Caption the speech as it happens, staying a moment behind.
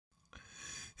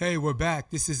Hey, we're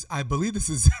back. I believe this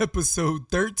is episode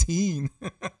 13.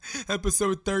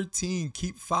 Episode 13,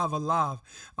 Keep Five Alive.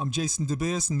 I'm Jason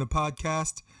DeBeers, and the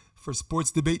podcast for Sports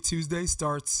Debate Tuesday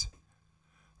starts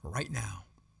right now.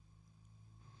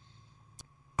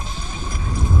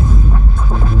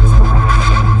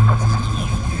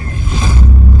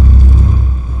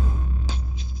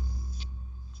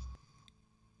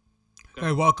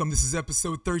 Hey, welcome. This is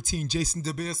episode 13. Jason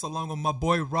DeBeers along with my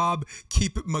boy Rob.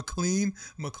 Keep it McLean.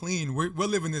 We're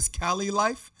living this Cali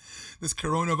life. This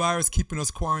coronavirus keeping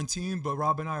us quarantined, but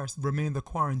Rob and I remain the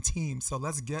quarantine. So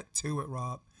let's get to it,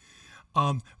 Rob.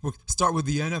 We'll start with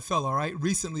the NFL, all right?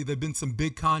 Recently, there have been some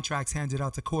big contracts handed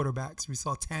out to quarterbacks. We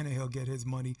saw Tannehill get his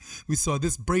money. We saw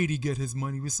this Brady get his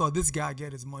money. We saw this guy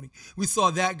get his money. We saw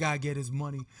that guy get his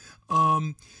money.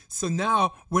 So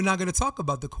now we're not going to talk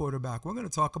about the quarterback. We're going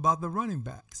to talk about the running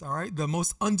backs, all right? The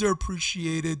most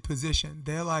underappreciated position.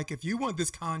 They're like, if you want this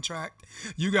contract,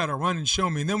 you got to run and show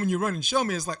me. And then when you run and show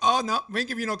me, it's like, oh, no, we ain't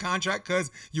give you no contract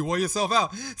because you wore yourself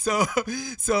out. So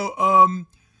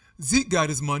Zeke got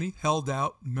his money, held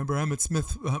out. Remember, Emmitt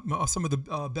Smith, some of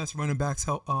the best running backs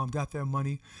got their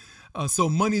money. So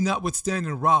money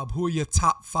notwithstanding, Rob, who are your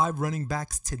top 5 running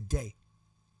backs today?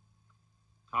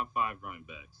 Top 5 running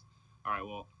backs. All right,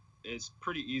 well, it's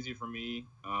pretty easy for me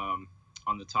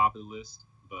on the top of the list,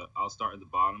 but I'll start at the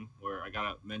bottom where I got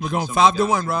to mention. We're going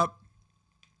 5-1, Rob.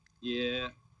 Yeah,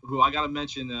 who I got to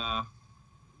mention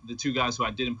the 2 guys who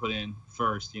I didn't put in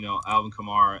first, Alvin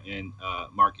Kamara and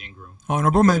Mark Ingram.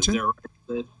 Honorable mention. They're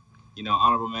right,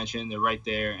 honorable mention. They're right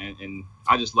there, and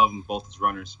I just love them both as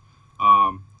runners.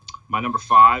 My number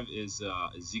 5 is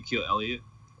Ezekiel Elliott.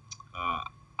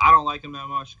 I don't like him that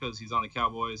much because he's on the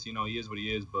Cowboys. He is what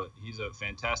he is, but he's a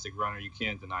fantastic runner. You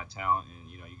can't deny talent, and,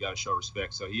 you got to show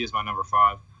respect. So he is my number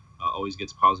 5. Always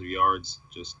gets positive yards.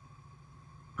 Just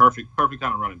perfect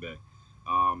kind of running back.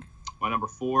 My number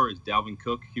 4 is Dalvin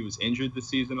Cook. He was injured this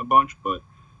season a bunch, but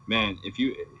man,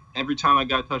 every time that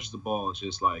guy touches the ball, it's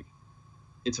just like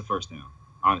it's a first down.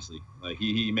 Honestly, like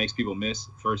he makes people miss.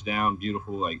 First down,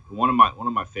 beautiful. Like one of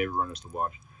my favorite runners to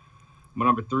watch. My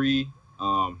number 3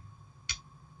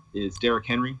 is Derrick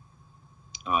Henry.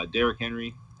 Derrick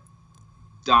Henry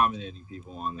dominating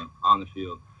people on the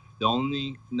field. The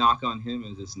only knock on him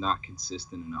is it's not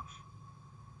consistent enough.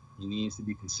 He needs to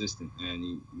be consistent,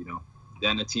 and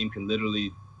then a team can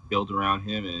literally build around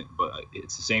him. But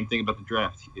it's the same thing about the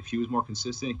draft. If he was more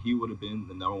consistent, he would have been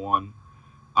the number 1,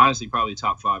 honestly, probably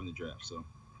top 5 in the draft. So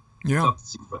yeah, tough to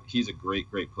see, but he's a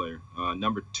great player.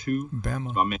 Number 2,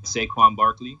 Bama. My man Saquon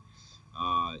Barkley.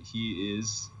 He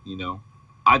is,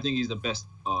 I think he's the best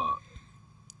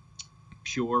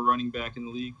pure running back in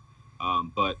the league.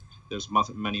 But there's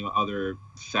many other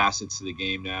facets to the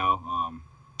game now,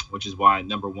 which is why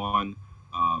number 1.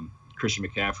 Christian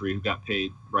McCaffrey, who got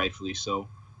paid rightfully so.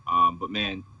 But,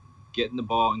 man, getting the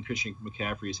ball in Christian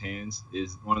McCaffrey's hands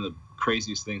is one of the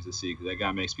craziest things to see because that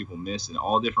guy makes people miss in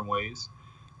all different ways.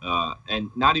 And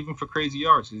not even for crazy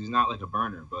yards because he's not like a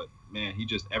burner. But, man,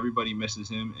 everybody misses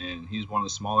him, and he's one of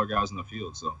the smaller guys in the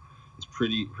field. So it's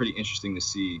pretty interesting to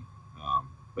see.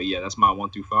 But, yeah, that's my 1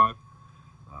 through 5.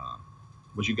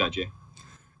 What you got, Jay?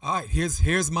 All right,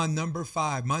 here's my number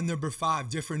 5. My number 5,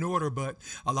 different order, but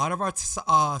a lot of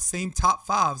our same top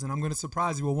 5s, and I'm going to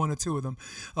surprise you with 1 or 2 of them.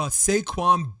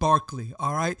 Saquon Barkley,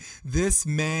 all right? This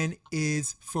man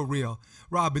is for real.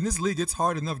 Rob, in this league, it's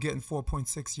hard enough getting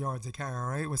 4.6 yards a carry, all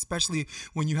right? Especially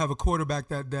when you have a quarterback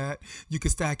that you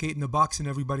can stack 8 in the box and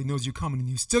everybody knows you're coming and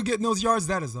you still getting those yards.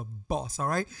 That is a boss, all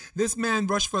right? This man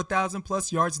rushed for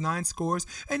 1,000+ yards, 9 scores,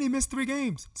 and he missed 3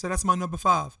 games. So that's my number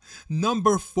 5.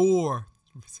 Number 4.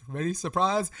 Ready?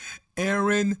 Surprise?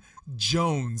 Aaron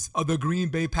Jones of the Green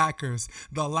Bay Packers,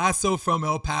 the lasso from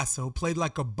El Paso, played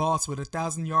like a boss with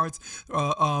 1,000 yards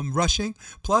rushing.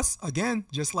 Plus, again,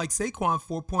 just like Saquon,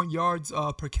 4 yards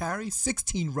per carry,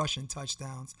 16 rushing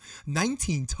touchdowns,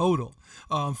 19 total.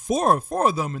 Four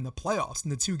of them in the playoffs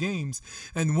in the 2 games.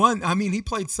 And he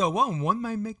played so well. And one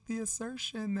might make the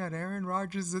assertion that Aaron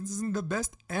Rodgers isn't the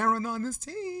best Aaron on this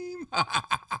team.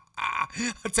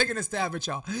 I'm taking a stab at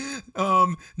y'all.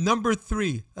 Number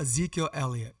 3, Ezekiel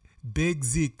Elliott. Big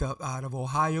Zeke out of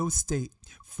Ohio State.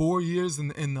 4 years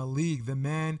in the league. The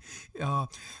man,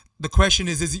 the question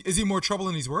is he more trouble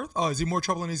than he's worth? Oh, is he more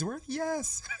trouble than he's worth?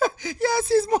 Yes. Yes,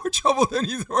 he's more trouble than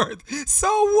he's worth. So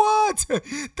what?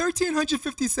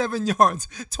 1,357 yards,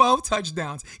 12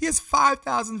 touchdowns. He has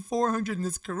 5,400 in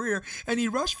his career, and he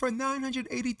rushed for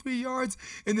 983 yards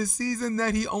in the season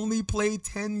that he only played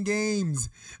 10 games.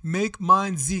 Make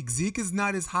mine Zeke. Zeke is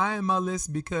not as high on my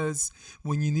list because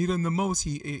when you need him the most,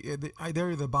 they're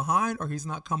either behind or he's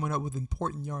not coming up with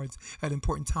important important yards at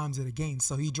important times of the game.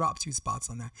 So he dropped 2 spots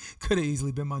on that. Could have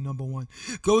easily been my number 1.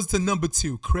 Goes to number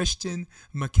 2, Christian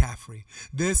McCaffrey.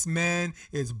 This man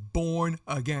is born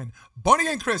again. Born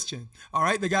again Christian. All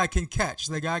right, the guy can catch.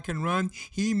 The guy can run.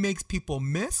 He makes people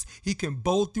miss. He can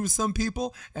bowl through some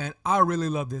people, and I really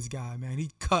love this guy, man.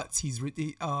 He cuts.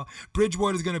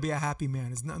 Bridgewater's going to be a happy man.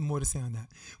 There's nothing more to say on that.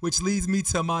 Which leads me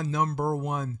to my number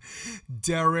 1,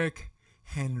 Derrick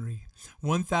Henry.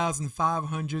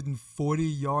 1,540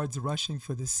 yards rushing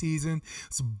for the season.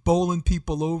 It's bowling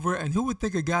people over. And who would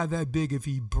think a guy that big, if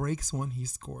he breaks one, he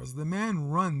scores? The man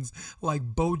runs like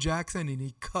Bo Jackson, and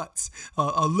he cuts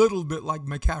a little bit like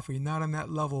McCaffrey. Not on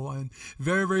that level. And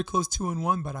very, very close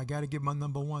 2-1. But I got to give my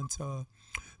number 1 to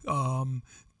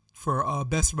for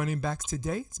best running backs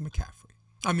today. It's McCaffrey.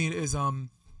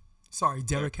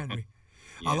 Derrick Henry.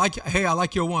 Yeah. I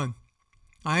like your 1.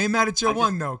 I ain't mad at your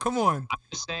 1 though. Come on. I'm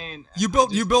just saying you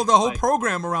built a whole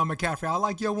program around McCaffrey. I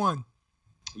like your 1.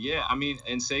 Yeah, I mean,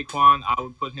 and Saquon, I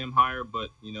would put him higher, but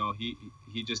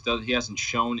he just does. He hasn't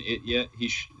shown it yet.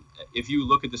 If you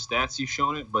look at the stats, he's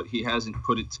shown it, but he hasn't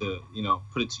put it to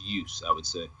use. I would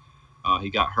say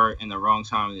he got hurt in the wrong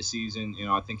time of the season.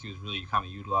 I think he was really kind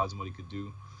of utilizing what he could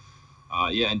do.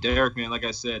 And Derrick, man, like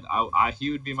I said, he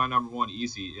would be my number 1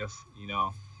 easy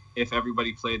if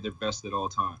everybody played their best at all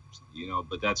times,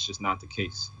 but that's just not the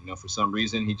case. For some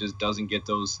reason, he just doesn't get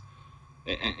those.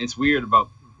 And it's weird about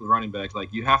running back.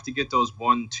 Like, you have to get those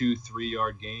 1, 2, 3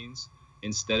 yard gains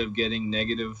instead of getting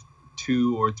negative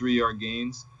 2 or 3 yard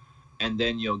gains, and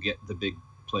then you'll get the big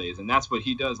plays. And that's what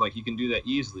he does. Like, he can do that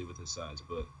easily with his size,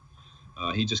 but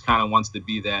he just kind of wants to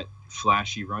be that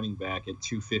flashy running back at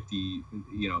 250,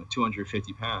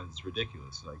 250 pounds. It's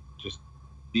ridiculous. Like, just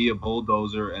be a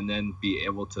bulldozer and then be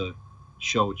able to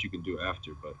show what you can do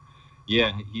after. But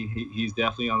yeah, he's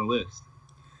definitely on the list.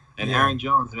 And yeah. Aaron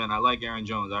Jones, man, I like Aaron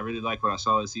Jones. I really like what I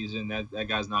saw this season. That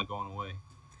guy's not going away.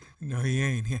 No, he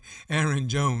ain't. Aaron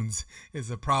Jones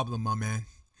is a problem, my man.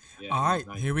 Yeah, all right,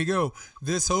 nice. Here we go.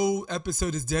 This whole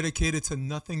episode is dedicated to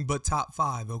nothing but top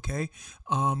 5, okay?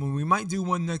 We might do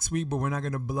one next week, but we're not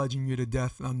going to bludgeon you to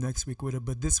death next week with it.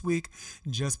 But this week,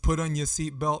 just put on your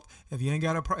seatbelt. If you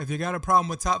got a problem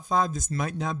with top 5, this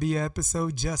might not be an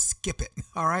episode. Just skip it,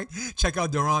 all right? Check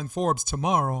out Deron Forbes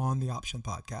tomorrow on the Option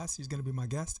Podcast. He's going to be my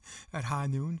guest at high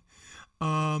noon.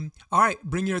 All right,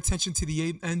 bring your attention to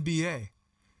the NBA.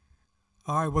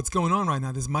 All right, what's going on right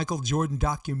now? This Michael Jordan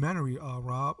documentary,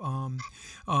 Rob,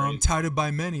 touted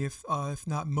by many, if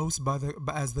not most,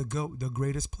 as the GOAT, the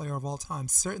greatest player of all time.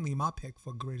 Certainly my pick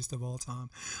for greatest of all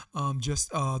time. Just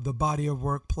the body of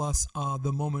work plus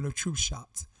the moment of truth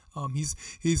shots.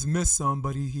 He's missed some,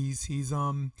 but he's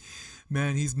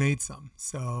made some.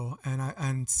 So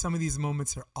and some of these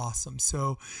moments are awesome.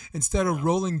 So instead of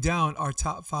rolling down our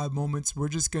top 5 moments, we're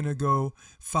just gonna go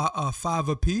 5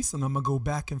 apiece, and I'm gonna go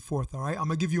back and forth. All right, I'm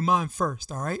gonna give you mine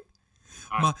first. All right,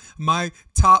 my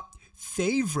top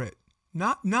favorite,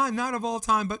 not of all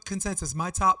time, but consensus.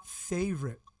 My top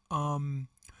favorite moment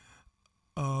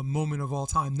of all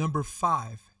time, number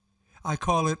 5. I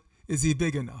call it, is he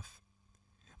big enough?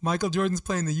 Michael Jordan's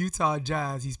playing the Utah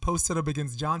Jazz. He's posted up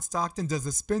against John Stockton, does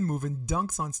a spin move, and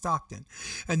dunks on Stockton.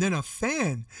 And then a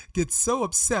fan gets so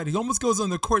upset, he almost goes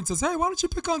on the court and says, "Hey, why don't you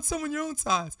pick on someone your own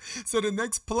size?" So the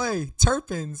next play,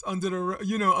 Turpin's under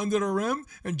the rim,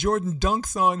 and Jordan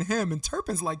dunks on him. And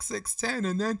Turpin's like 6'10",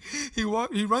 and then he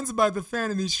runs by the fan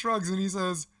and he shrugs and he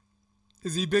says,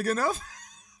 "Is he big enough?"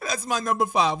 That's my number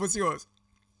 5. What's yours?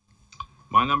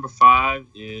 My number 5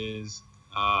 is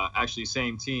actually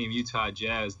same team, Utah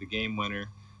Jazz, the game winner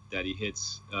that he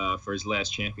hits for his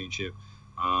last championship.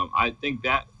 I think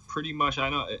that pretty much, I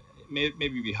know it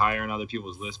maybe be higher on other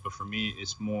people's list, but for me,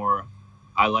 it's more,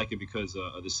 I like it because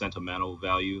of the sentimental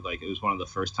value. Like, it was one of the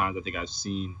first times I think I've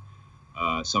seen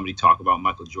somebody talk about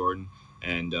Michael Jordan,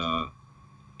 and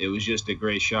it was just a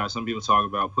great shot. Some people talk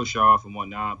about push off and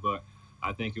whatnot, but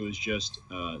I think it was just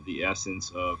the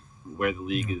essence of where the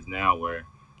league is now, where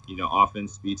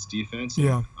offense beats defense.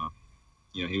 Yeah.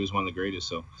 He was one of the greatest.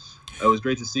 So it was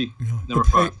great to see. Number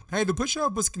 5. Hey, the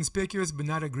push-up was conspicuous but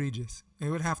not egregious. It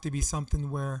would have to be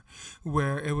something where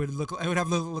it would have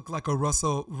to look like a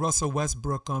Russell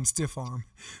Westbrook stiff arm.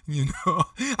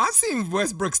 I've seen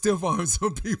Westbrook stiff arm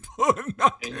some people.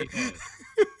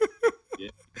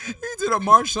 He did a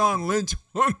Marshawn Lynch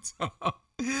one time.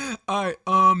 All right,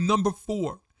 number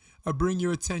 4. I bring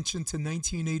your attention to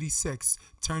 1986.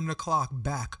 Turn the clock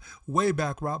back, way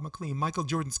back, Rob McLean. Michael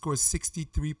Jordan scores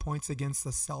 63 points against the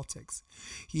Celtics.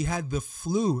 He had the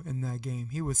flu in that game.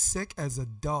 He was sick as a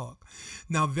dog.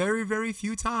 Now, very, very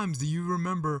few times do you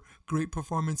remember great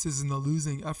performances in the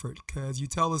losing effort, because you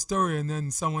tell a story and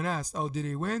then someone asks, oh, did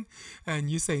he win? And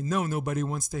you say, no, nobody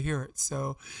wants to hear it.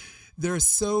 So there are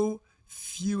so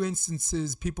few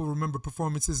instances people remember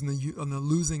performances in the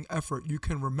losing effort. You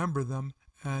can remember them.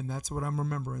 And that's what I'm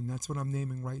remembering. That's what I'm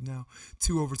naming right now.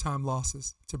 2 overtime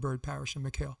losses to Bird, Parrish, and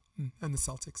McHale and the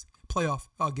Celtics. Playoff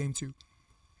game 2.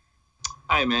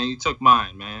 Hey, man, you took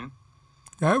mine, man.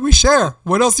 All right, we share.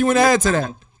 What else do you want to add to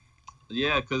that?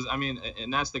 Yeah, because, I mean,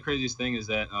 and that's the craziest thing is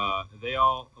that they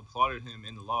all applauded him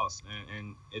in the loss.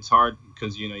 And it's hard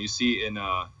because, you see in,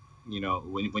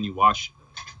 when you watch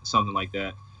something like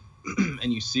that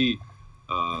and you see,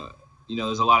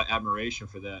 there's a lot of admiration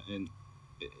for that. And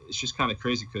it's just kind of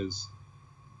crazy because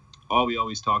all we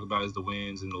always talk about is the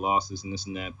wins and the losses and this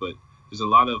and that, but there's a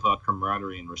lot of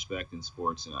camaraderie and respect in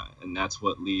sports, and that's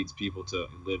what leads people to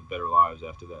live better lives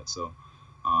after that. So,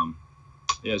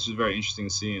 it's just very interesting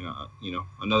to see, and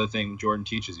another thing Jordan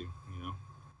teaches you.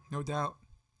 No doubt.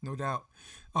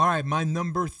 All right, my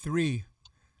number 3,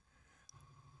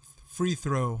 free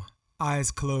throw,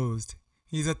 eyes closed.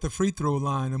 He's at the free throw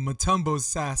line, and Mutombo's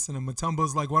sassing him.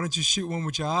 Mutombo's like, why don't you shoot one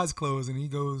with your eyes closed? And he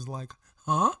goes like,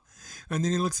 huh? And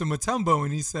then he looks at Mutombo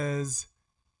and he says,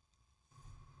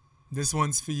 this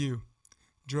one's for you.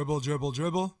 Dribble, dribble,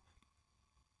 dribble.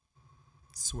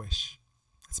 Swish.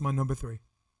 That's my number 3.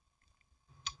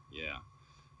 Yeah,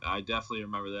 I definitely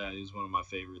remember that. He was one of my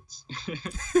favorites.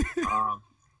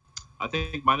 I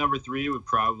think my number 3 would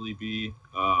probably be,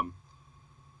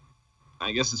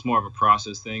 I guess it's more of a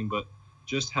process thing, but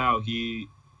just how he,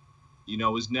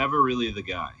 was never really the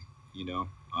guy,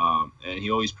 and he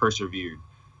always persevered.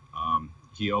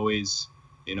 He always,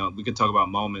 we could talk about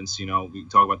moments, we can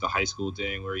talk about the high school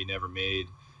thing where he never made,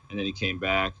 and then he came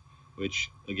back, which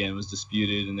again was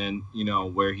disputed. And then,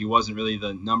 where he wasn't really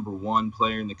the number 1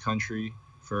 player in the country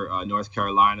for North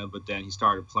Carolina, but then he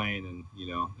started playing and,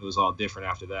 it was all different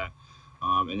after that.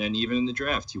 And then even in the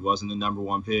draft, he wasn't the number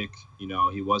 1 pick.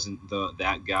 He wasn't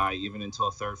that guy even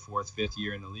until 3rd, 4th, 5th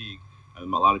year in the league. A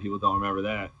lot of people don't remember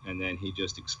that. And then he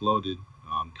just exploded.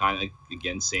 Kind of,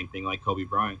 again, same thing like Kobe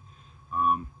Bryant.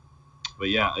 But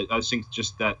yeah, I think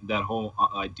just that whole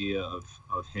idea of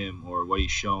him, or what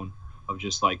he's shown of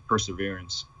just like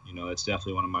perseverance, that's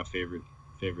definitely one of my favorite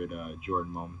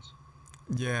Jordan moments.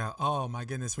 Yeah. Oh my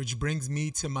goodness. Which brings me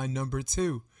to my number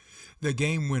 2, the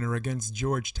game winner against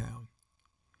Georgetown.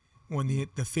 When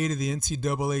the fate of the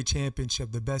NCAA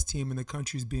championship, the best team in the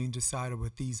country, is being decided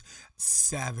with these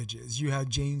savages. You have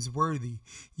James Worthy.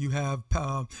 You have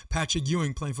Patrick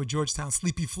Ewing playing for Georgetown.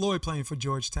 Sleepy Floyd playing for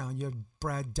Georgetown. You have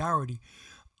Brad Dougherty.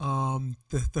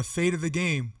 The fate of the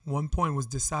game, 1 point, was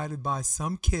decided by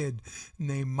some kid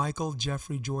named Michael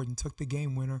Jeffrey Jordan. Took the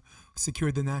game winner,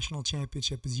 secured the national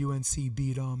championship as UNC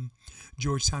beat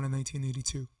Georgetown in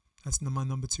 1982. That's my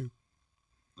number 2.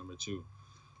 Number 2.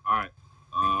 All right.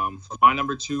 For my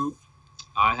number 2,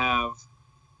 I have,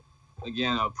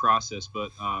 again, a process, but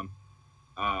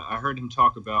I heard him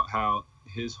talk about how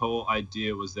his whole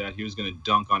idea was that he was going to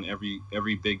dunk on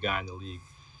every big guy in the league.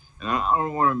 And I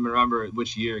don't want to remember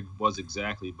which year it was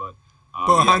exactly, but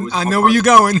I know where you're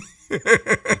going.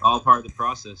 It's all part of the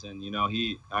process. And,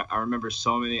 I remember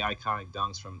so many iconic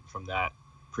dunks from that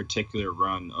particular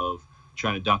run of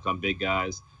trying to dunk on big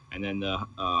guys. And then the,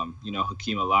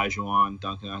 Hakeem Olajuwon,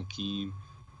 dunking on Hakeem.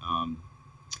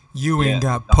 Ewing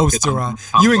got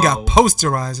posterized. Ewing got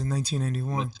posterized in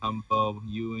 1981. Mutombo,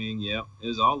 Ewing, yep. It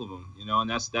was all of them, and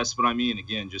that's what I mean,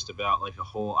 again, just about like a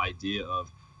whole idea of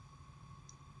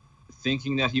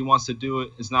thinking that he wants to do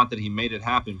it. It's not that he made it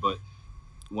happen, but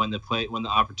when the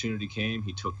opportunity came,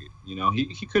 he took it.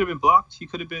 He could have been blocked. He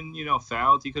could have been,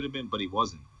 fouled. He could have been, but he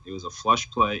wasn't. It was a flush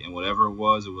play, and whatever it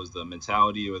was the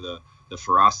mentality or the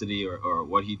ferocity or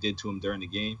what he did to him during the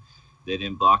game. They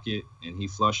didn't block it, and he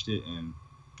flushed it, and,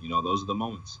 those are the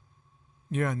moments.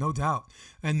 Yeah, no doubt.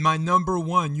 And my number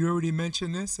 1, you already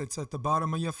mentioned this. It's at the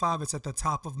bottom of your 5. It's at the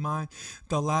top of mine.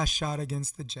 The last shot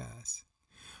against the Jazz.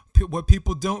 What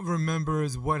people don't remember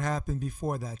is what happened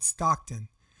before that.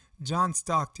 John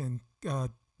Stockton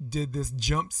did this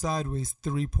jump sideways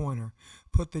 3-pointer,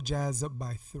 put the Jazz up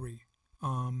by 3.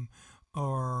 Put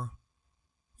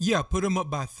them up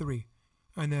by 3.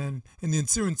 And then in the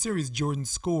ensuing series, Jordan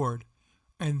scored.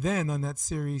 And then on that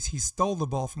series, he stole the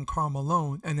ball from Karl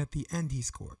Malone, and at the end, he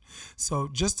scored. So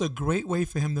just a great way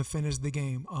for him to finish the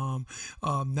game.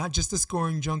 Not just a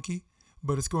scoring junkie,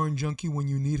 but a scoring junkie when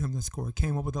you need him to score.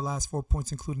 Came up with the last 4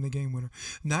 points, including the game winner.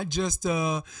 Not just,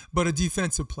 but a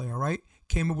defensive player, right?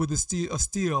 Came up with a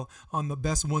steal on the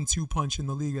best 1-2 punch in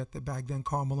the league at the back then,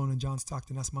 Karl Malone and John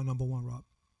Stockton. That's my number one, Rob.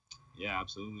 Yeah,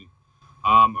 absolutely.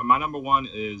 My number one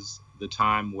is the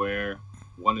time where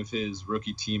one of his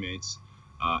rookie teammates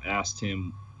asked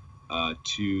him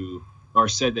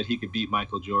said that he could beat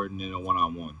Michael Jordan in a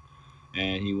one-on-one.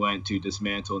 And he went to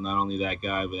dismantle not only that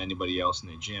guy, but anybody else in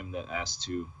the gym that asked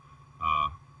to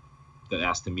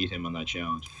meet him on that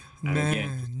challenge. And Man,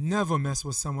 again, never mess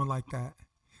with someone like that.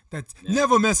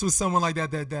 Never mess with someone like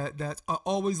that's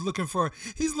always looking for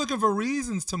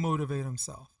reasons to motivate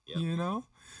himself. Yep. You know?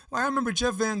 Like I remember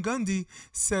Jeff Van Gundy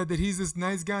said that he's this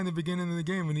nice guy in the beginning of the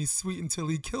game and he's sweet until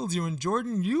he kills you, and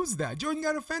Jordan used that. Jordan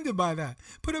got offended by that.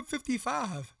 Put up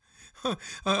 55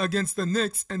 against the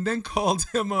Knicks and then called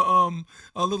him a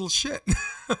little shit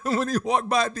when he walked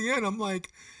by at the end. I'm like,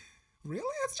 really?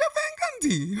 It's Jeff Van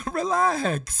Gundy.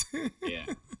 Relax. Yeah.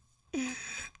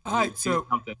 All right, so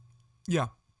yeah.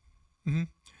 Mm-hmm.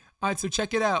 All right, so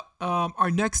check it out.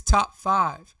 Our next top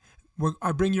five.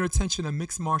 I bring your attention to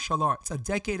mixed martial arts. A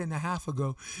decade and a half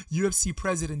ago, UFC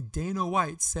president Dana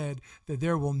White said that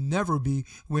there will never be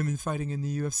women fighting in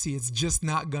the UFC. It's just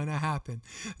not going to happen.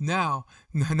 Now,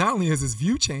 not only has his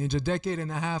view changed, a decade and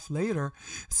a half later,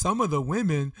 some of the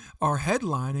women are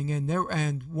headlining,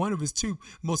 and one of his two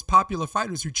most popular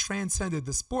fighters who transcended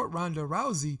the sport, Ronda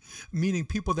Rousey, meaning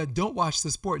people that don't watch the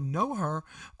sport know her,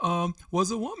 was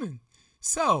a woman.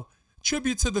 So,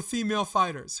 tribute to the female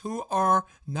fighters who are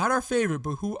not our favorite,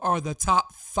 but who are the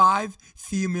top 5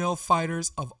 female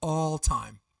fighters of all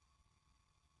time.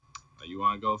 You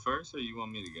want to go first or you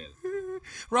want me to get it?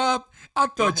 Rob, I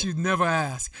thought you'd never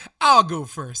ask. I'll go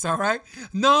first, all right?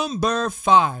 Number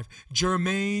 5,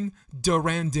 Germaine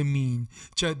Durandamine.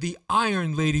 The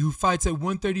Iron Lady who fights at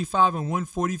 135 and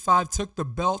 145, took the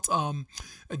belt,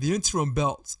 the interim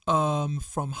belt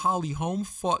from Holly Holm,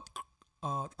 fought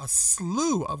a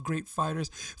slew of great fighters,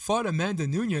 fought Amanda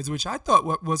Nunes, which I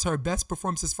thought was her best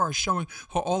performance as far as showing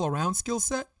her all-around skill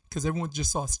set, because everyone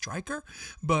just saw a striker.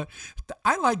 But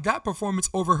I like that performance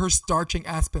over her starching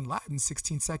Aspen Ladd in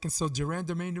 16 seconds. So Germaine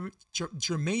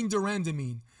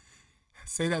Durandamine,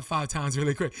 say that 5 times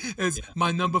really quick, is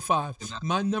my number 5.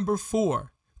 My number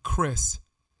 4, Chris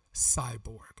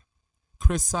Cyborg.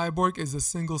 Chris Cyborg is the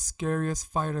single scariest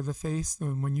fighter to face.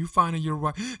 And when you find out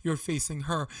you're facing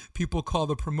her, people call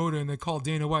the promoter and they call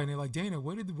Dana White and they're like, Dana,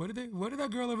 what did that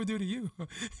girl ever do to you?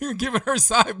 You're giving her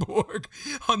Cyborg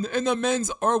in the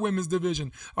men's or women's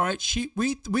division. All right,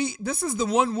 this is the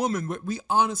one woman we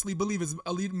honestly believe as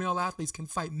elite male athletes can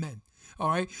fight men. All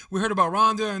right, we heard about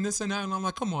Ronda and this and that, and I'm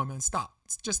like, come on, man, stop,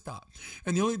 just stop.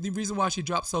 And the reason why she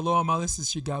dropped so low on my list is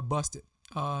she got busted.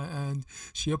 And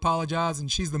she apologized,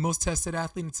 and she's the most tested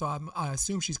athlete, and so I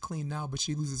assume she's clean now, but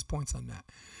she loses points on that.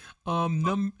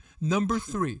 Number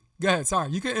 3. Go ahead. Sorry,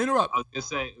 you can interrupt. I was gonna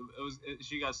say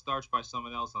she got starched by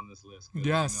someone else on this list.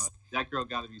 Yes, that girl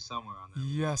got to be somewhere on there.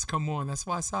 Yes, come on. That's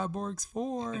why Cyborg's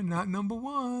 4 and not number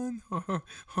 1.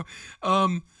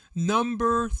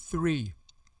 Number 3,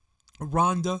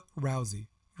 Ronda Rousey.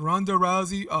 Ronda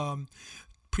Rousey.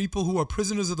 People who are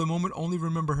prisoners of the moment only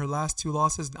remember her last 2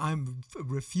 losses. I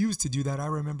refuse to do that. I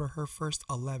remember her first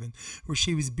 11, where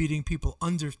she was beating people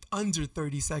under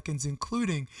 30 seconds,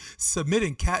 including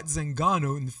submitting Kat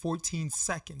Zingano in 14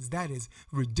 seconds. That is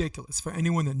ridiculous for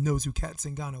anyone that knows who Kat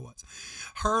Zingano was.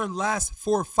 Her last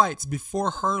 4 fights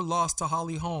before her loss to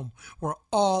Holly Holm were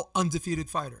all undefeated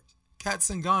fighters. Kat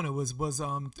Zingano was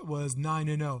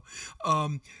 9-0.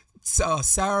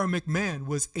 Sarah McMahon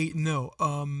was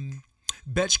 8-0.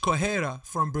 Betch Correia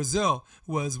from Brazil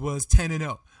was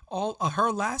 10-0. All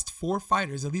her last 4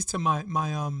 fighters, at least to my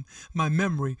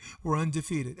memory, were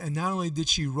undefeated. And not only did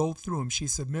she roll through them, she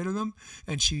submitted them,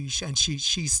 and she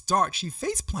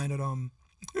face planted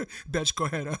Betch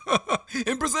Correia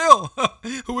in Brazil,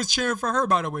 who was cheering for her,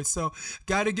 by the way. So,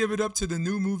 got to give it up to the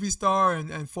new movie star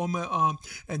and former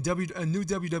new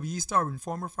WWE star and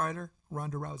former fighter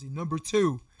Ronda Rousey. Number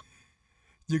 2,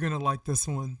 you're gonna like this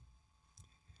one.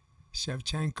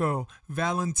 Shevchenko,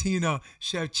 Valentina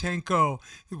Shevchenko.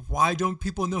 Why don't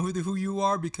people know who you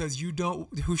are? Because you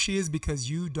don't, who she is, because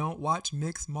you don't watch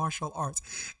mixed martial arts.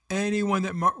 Anyone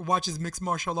that watches mixed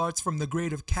martial arts from the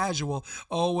grade of casual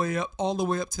all the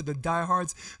way up to the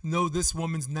diehards know this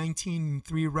woman's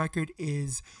 19-3 record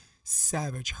is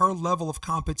savage. Her level of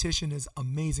competition is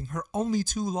amazing. Her only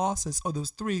 2 losses, or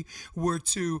those 3, were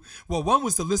to, well, one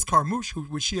was to Liz Carmouche,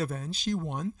 which she avenged. She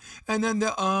won. And then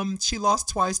she lost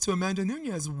twice to Amanda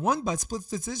Nunes, one by split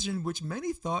decision, which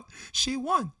many thought she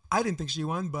won. I didn't think she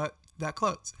won, but that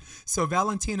close. So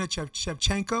Valentina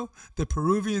Shevchenko, the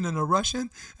Peruvian and the Russian,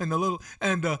 and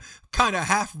the kind of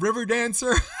half river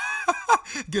dancer,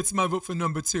 gets my vote for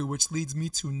number 2, which leads me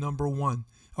to number 1.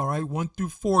 All right, 1 through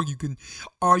 4, you can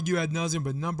argue ad nauseum,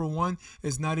 but number 1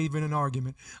 is not even an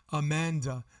argument.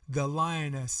 Amanda, the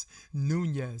Lioness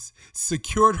Nunes,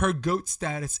 secured her GOAT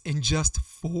status in just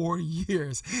 4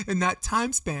 years. In that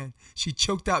time span, she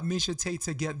choked out Miesha Tate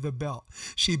to get the belt.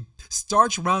 She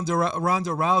starched Ronda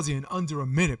Rousey in under a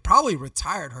minute, probably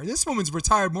retired her. This woman's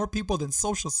retired more people than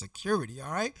Social Security,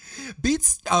 all right?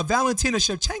 Beats Valentina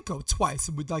Shevchenko twice,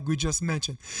 like we just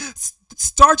mentioned.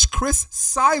 Starched Chris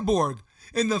Cyborg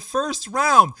in the first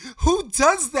round. Who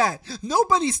does that?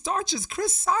 Nobody starches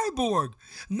Chris Cyborg.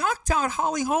 Knocked out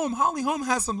Holly Holm. Holly Holm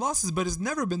has some losses, but has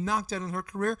never been knocked out in her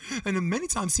career, and many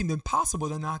times seemed impossible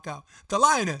to knock out. The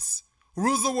Lioness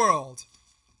rules the world.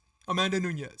 Amanda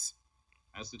Nunes.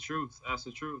 That's the truth. That's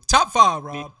the truth. Top 5,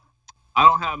 Rob. I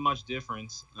don't have much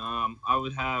difference. I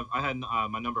had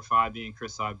my number 5 being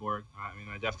Chris Cyborg. I mean,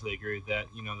 I definitely agree with that.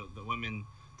 You know, the women.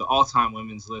 The all-time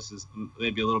women's list is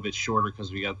maybe a little bit shorter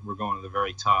because we're going to the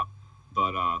very top,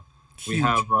 but we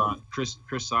have Chris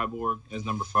Cyborg as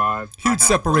number 5. Huge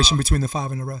separation between the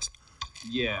 5 and the rest.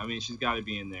 Yeah, I mean she's got to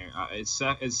be in there. It's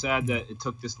sad that it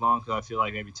took this long because I feel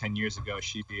like maybe 10 years ago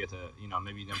she'd be at the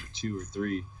maybe number 2 or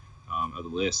 3 of the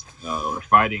list, or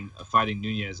fighting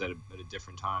Nunes at a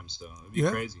different time. So it'd be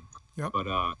crazy. Yep. But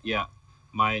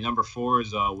my number 4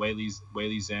 is Weili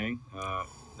Zhang.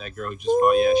 That girl who just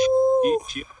fought,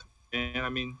 she, and I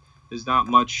mean, there's not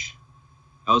much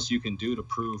else you can do to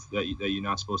prove that you're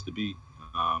not supposed to be.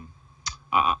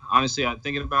 Honestly, I'm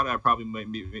thinking about it. I probably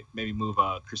maybe move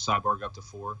Chris Cyborg up to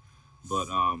 4, but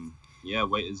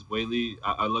Weili.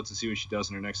 I'd love to see what she does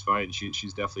in her next fight, and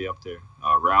she's definitely up there.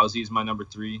 Rousey's my number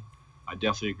 3. I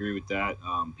definitely agree with that.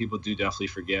 People do definitely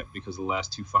forget because of the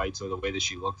last 2 fights or the way that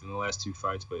she looked in the last 2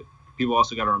 fights, but people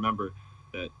also got to remember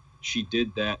that she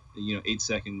did that,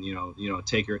 8-second,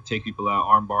 take people out,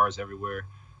 arm bars everywhere,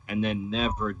 and then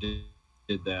never did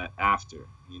that after,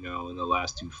 in the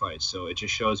last 2 fights. So it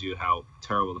just shows you how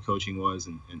terrible the coaching was,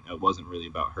 and it wasn't really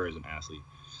about her as an athlete.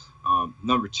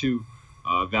 Number 2,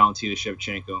 Valentina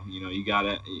Shevchenko. You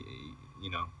gotta,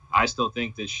 I still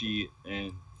think that she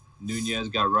and Nunes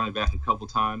got to run it back a couple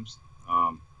times.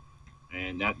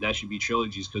 And that should be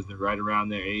trilogies because they're right around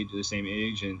the same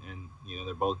age, and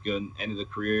they're both good. End of the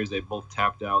careers, they both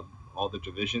tapped out all the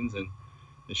divisions, and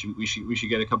we should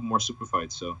get a couple more super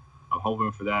fights. So I'm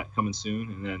hoping for that coming soon.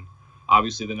 And then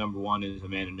obviously the number 1 is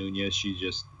Amanda Nunes. She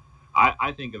just,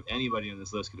 I think if anybody on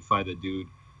this list could fight a dude,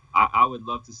 I would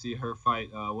love to see her fight.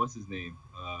 What's his name?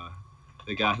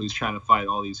 The guy who's trying to fight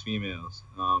all these females.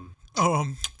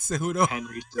 Cejudo.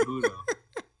 Henry Cejudo.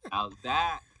 Now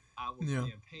that I will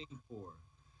campaign for.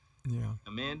 Yeah.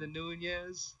 Amanda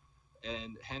Nunes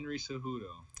and Henry Cejudo.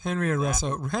 Henry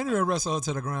will wrestle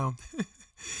to the ground.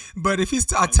 But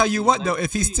I tell you what though,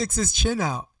 if he sticks his chin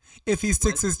out,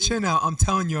 I'm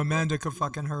telling you, Amanda could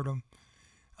fucking hurt him.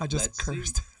 I just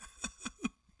cursed.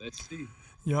 Let's see.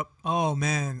 Yep. Oh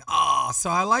man. So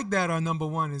I like that our number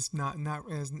 1 is not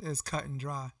as cut and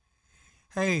dry.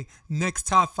 Hey, next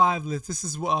top 5 list. This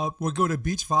is we'll go to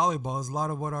beach volleyball. It's a lot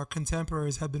of what our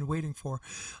contemporaries have been waiting for.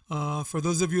 For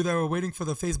those of you that were waiting for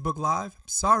the Facebook Live,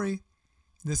 sorry.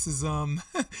 This is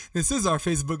this is our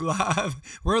Facebook Live.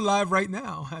 We're live right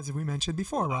now, as we mentioned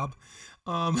before, Rob.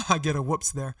 I get a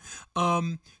whoops there.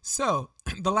 So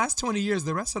the last 20 years,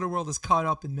 the rest of the world has caught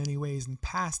up in many ways and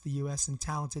passed the U.S. in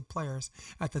talented players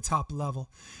at the top level.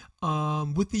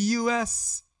 With the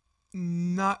U.S.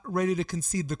 not ready to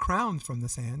concede the crown from the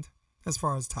sand as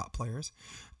far as top players,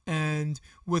 and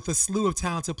with a slew of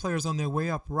talented players on their way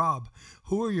up, Rob,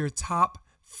 who are your top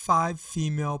 5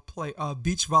 female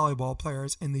beach volleyball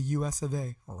players in the U.S. of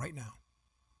A. right now?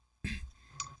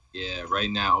 Yeah, right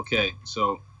now. Okay,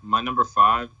 so my number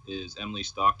 5 is Emily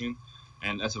Stockman,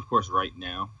 and that's of course right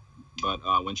now. But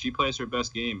when she plays her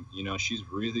best game, she's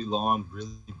really long,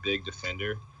 really big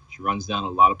defender. She runs down a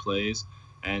lot of plays,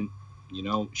 and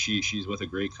she's with a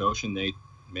great coach, and they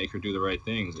make her do the right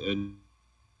things.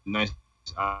 Nice.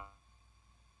 I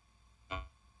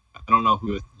don't know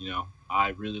who. I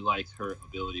really like her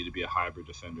ability to be a hybrid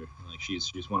defender. Like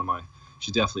she's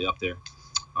definitely up there.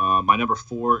 My number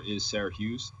 4 is Sarah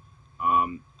Hughes.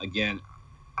 Again,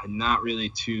 I'm not really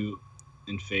too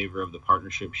in favor of the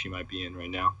partnership she might be in right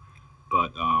now,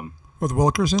 but with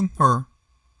Wilkerson or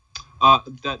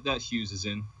That Hughes is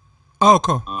in. Oh,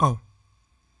 cool. Oh.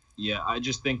 Yeah, I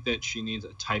just think that she needs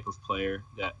a type of player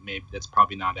that's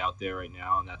probably not out there right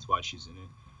now, and that's why she's in it.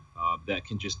 That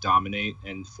can just dominate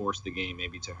and force the game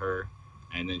maybe to her,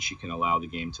 and then she can allow the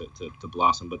game to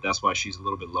blossom. But that's why she's a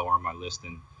little bit lower on my list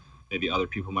than maybe other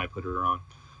people might put her on.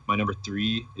 My number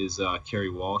 3 is Kerry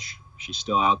Walsh. She's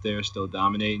still out there, still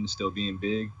dominating, still being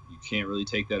big. You can't really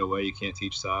take that away. You can't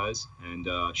teach size. And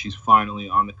she's finally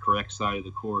on the correct side of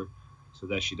the court so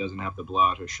that she doesn't have to blow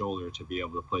out her shoulder to be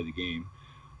able to play the game.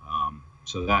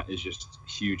 So that is just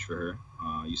huge for her.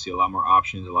 You see a lot more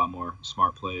options, a lot more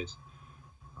smart plays.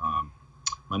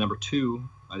 My number 2,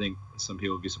 I think some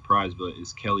people would be surprised, but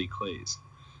is Kelly Clays.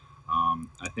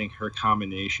 I think her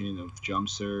combination of jump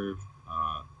serve,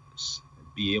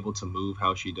 be able to move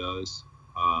how she does,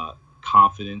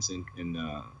 confidence and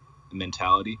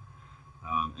mentality,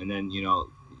 and then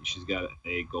she's got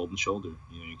a golden shoulder.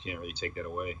 You can't really take that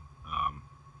away.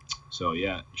 So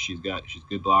yeah, she's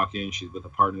good blocking. She's with a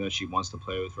partner that she wants to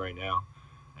play with right now,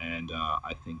 and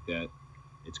I think that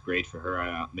it's great for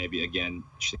her. Maybe again,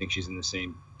 I think she's in the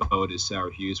same boat as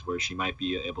Sarah Hughes, where she might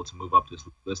be able to move up this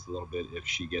list a little bit if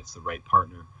she gets the right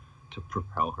partner to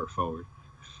propel her forward.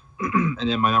 And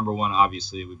then my number 1,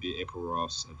 obviously, would be April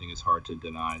Ross. I think it's hard to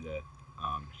deny that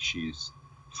she's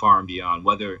far and beyond.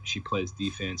 Whether she plays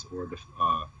defense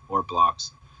or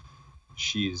blocks,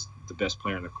 she's the best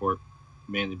player on the court,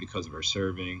 mainly because of her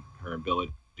serving, her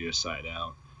ability to side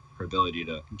out, her ability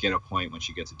to get a point when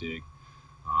she gets a dig.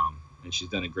 And she's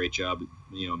done a great job,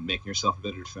 making herself a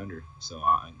better defender. So,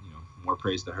 more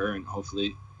praise to her, and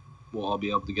hopefully we'll all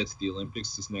be able to get to the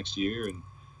Olympics this next year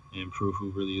and prove who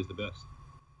really is the best.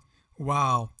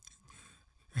 Wow.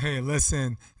 Hey,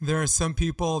 listen, there are some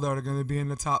people that are going to be in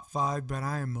the top 5, but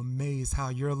I am amazed how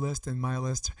your list and my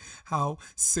list, how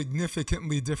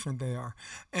significantly different they are.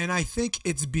 And I think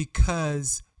it's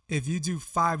because if you do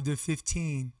 5 to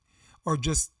 15, or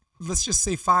let's just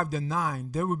say 5 to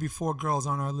 9, there would be 4 girls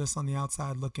on our list on the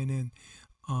outside looking in.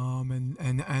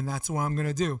 And that's what I'm going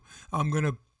to do. I'm going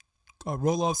to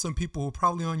roll off some people who are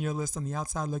probably on your list on the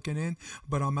outside looking in,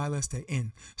 but on my list they're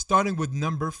in. Starting with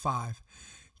number 5,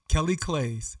 Kelly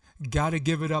Clays. Got to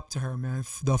give it up to her, man.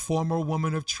 The former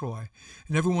woman of Troy.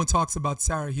 And everyone talks about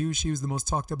Sarah Hughes. She was the most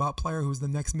talked about player, who's the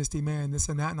next Misty Man, this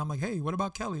and that. And I'm like, hey, what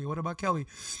about Kelly? What about Kelly?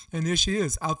 And there she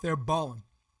is, out there balling.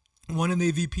 Won an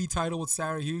AVP title with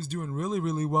Sarah Hughes, doing really,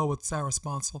 really well with Sarah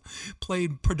Sponsel.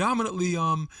 Played predominantly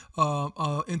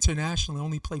internationally,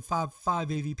 only played five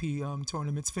AVP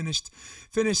tournaments.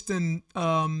 Finished in,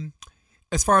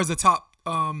 as far as the top,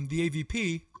 the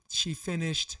AVP, she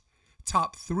finished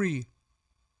top 3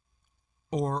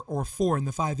 or 4 in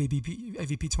the 5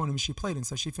 AVP tournaments she played in.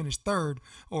 So she finished 3rd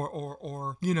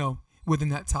or within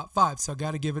that top 5. So I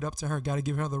got to give it up to her. Got to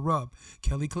give her the rub.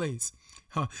 Kelly Clays.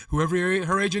 Whoever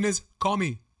her agent is, call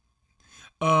me.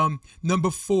 Number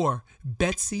 4,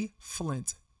 Betsy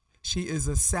Flint. She is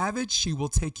a savage. She will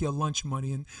take your lunch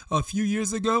money. And a few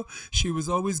years ago, she was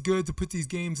always good to put these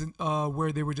games in,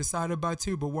 where they were decided by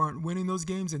 2 but weren't winning those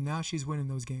games. And now she's winning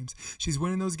those games. She's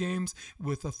winning those games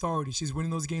with authority. She's winning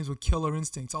those games with killer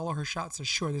instincts. All of her shots are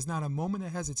sure. There's not a moment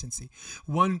of hesitancy.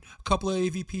 Won a couple of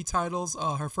AVP titles.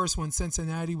 Her first one,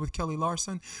 Cincinnati, with Kelly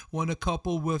Larson. Won a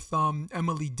couple with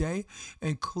Emily Day.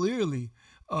 And clearly,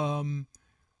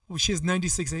 she has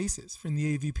 96 aces from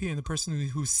the AVP, and the person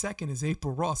who's second is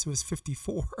April Ross, who has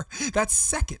 54. That's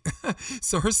second.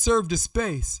 So her serve to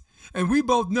space. And we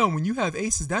both know when you have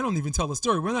aces, that don't even tell the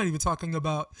story. We're not even talking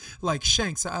about like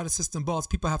shanks or out-of-system balls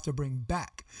people have to bring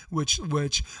back, which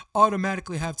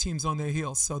automatically have teams on their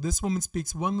heels. So this woman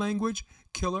speaks one language,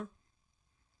 killer.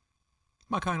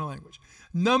 My kind of language.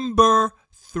 Number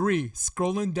 3,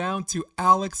 scrolling down to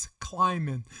Alex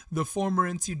Kleiman, the former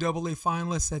NCAA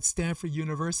finalist at Stanford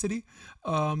University,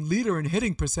 leader in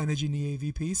hitting percentage in the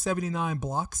AVP, 79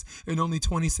 blocks in only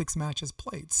 26 matches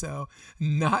played. So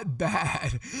not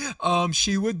bad.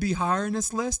 She would be higher in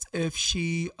this list if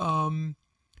she, the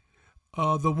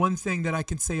one thing that I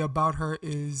can say about her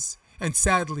is, and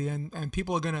sadly, and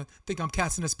people are going to think I'm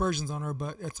casting aspersions on her,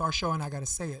 but it's our show and I got to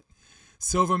say it.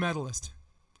 Silver medalist.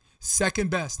 Second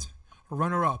best,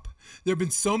 runner-up. There have been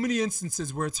so many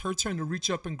instances where it's her turn to reach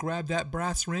up and grab that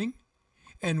brass ring,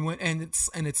 and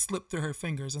it slipped through her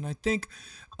fingers. And I think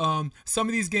some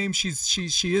of these games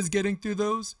she is getting through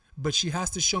those, but she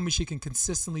has to show me she can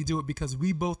consistently do it, because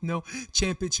we both know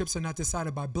championships are not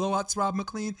decided by blowouts, Rob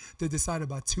McLean. They're decided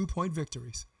by 2-point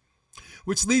victories.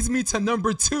 Which leads me to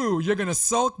number 2. You're going to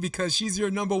sulk because she's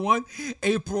your number 1,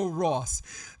 April Ross.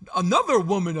 Another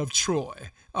woman of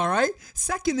Troy. All right.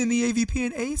 Second in the AVP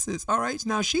in aces. All right.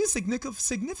 Now, she's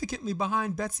significantly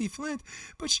behind Betsy Flint,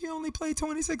 but she only played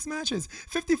 26 matches.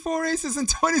 54 aces in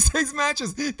 26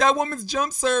 matches. That woman's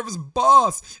jump serve is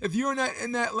boss. If you're not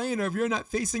in that lane, or if you're not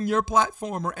facing your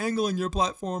platform or angling your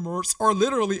platform or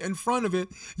literally in front of it,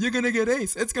 you're going to get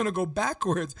ace. It's going to go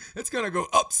backwards. It's going to go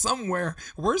up somewhere.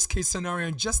 Worst case scenario,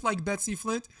 and just like Betsy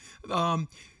Flint,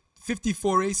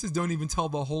 54 aces don't even tell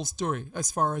the whole story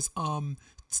as far as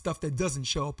stuff that doesn't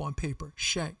show up on paper.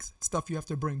 Shanks, stuff you have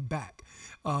to bring back.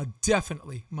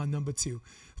 Definitely my number 2.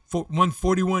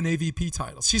 141 AVP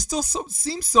titles. She still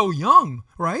seems so young,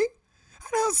 right? How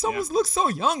does someone look so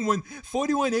young when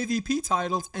 41 AVP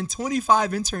titles and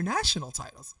 25 international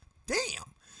titles? Damn.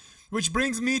 Which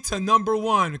brings me to number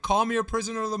 1. Call me a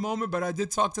prisoner of the moment, but I did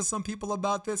talk to some people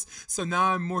about this, so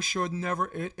now I'm more sure than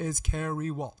ever. It is Carrie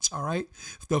Walsh, all right?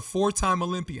 The 4-time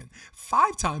Olympian.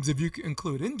 5 times if you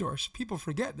include indoors. People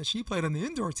forget that she played on the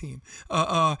indoor team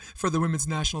for the women's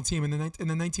national team in the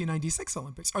 1996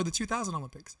 Olympics, or the 2000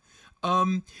 Olympics.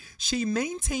 She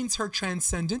maintains her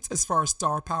transcendence as far as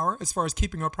star power, as far as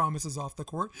keeping her promises off the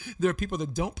court. There are people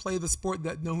that don't play the sport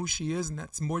that know who she is, and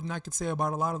that's more than I could say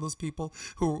about a lot of those people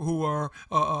who are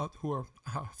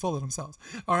full of themselves.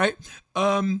 All right.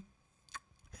 I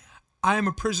am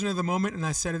a prisoner of the moment, and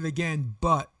I said it again,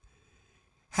 but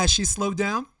has she slowed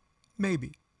down?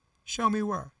 Maybe. Show me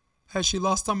where. Has she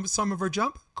lost some of her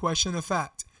jump? Question of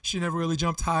fact. She never really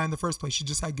jumped high in the first place. She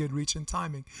just had good reach and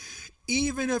timing.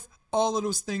 Even if all of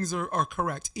those things are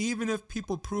correct, even if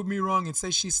people prove me wrong and say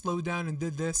she slowed down and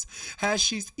did this,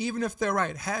 even if they're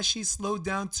right, has she slowed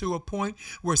down to a point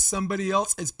where somebody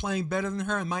else is playing better than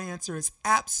her? And my answer is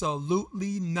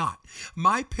absolutely not.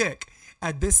 My pick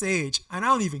at this age, and I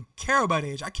don't even care about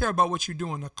age, I care about what you do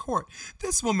on the court.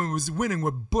 This woman was winning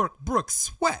with Brooke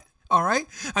Sweat. All right.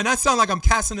 And I sound like I'm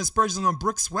casting aspersions on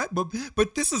Brooke Sweat,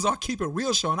 but this is our Keep It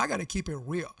Real show, and I got to keep it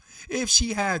real. If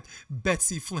she had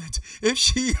Betsy Flint, if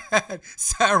she had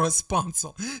Sarah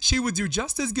Sponsel, she would do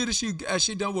just as good as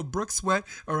she done with Brooke Sweat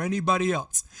or anybody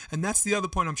else. And that's the other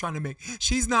point I'm trying to make.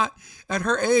 She's not, at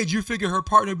her age, you figure her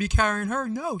partner would be carrying her.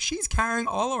 No, she's carrying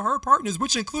all of her partners,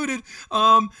 which included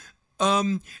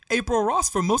April Ross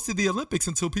for most of the Olympics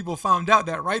until people found out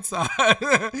that right side.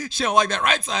 She don't like that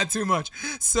right side too much.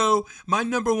 So my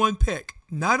number 1 pick,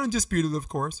 not undisputed, of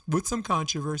course, with some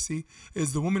controversy,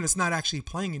 is the woman that's not actually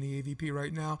playing in the AVP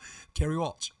right now, Carrie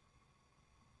Walsh.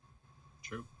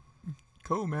 True.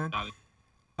 Cool, man.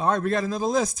 All right, we got another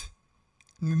list.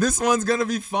 This one's going to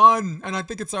be fun, and I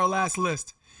think it's our last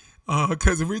list.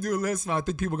 Because if we do a list, I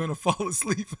think people are going to fall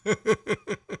asleep.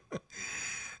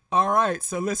 All right,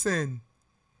 so listen.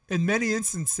 In many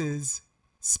instances,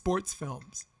 sports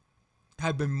films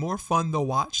have been more fun to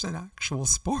watch than actual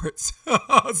sports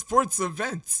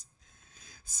events.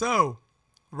 So,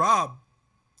 Rob,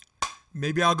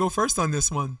 maybe I'll go first on this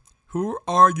one. What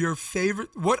are your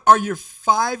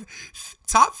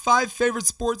top 5 favorite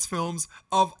sports films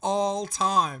of all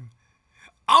time?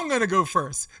 I'm going to go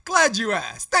first. Glad you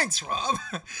asked. Thanks, Rob.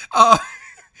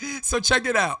 So check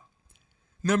it out.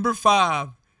 Number 5.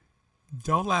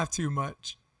 Don't laugh too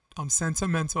much. I'm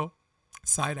sentimental.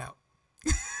 Side Out.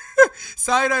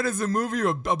 Side Out is a movie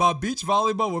about beach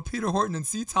volleyball with Peter Horton and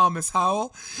C. Thomas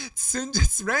Howell.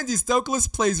 Randy Stokely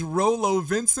plays Rolo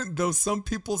Vincent, though some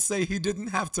people say he didn't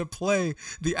have to play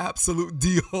the absolute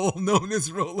D-hole known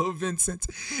as Rolo Vincent.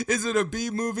 Is it a B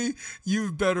movie?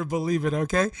 You better believe it,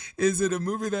 okay? Is it a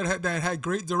movie that had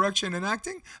great direction and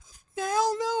acting?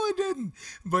 Hell no, it didn't.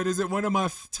 But is it one of my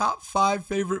top 5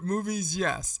 favorite movies?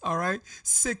 Yes. All right.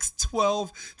 6,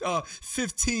 12,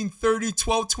 15, 30,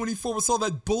 12, 24. What's all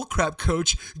that bullcrap,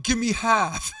 coach? Give me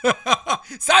half.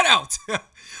 Side Out.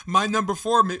 My number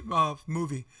 4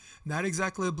 movie. Not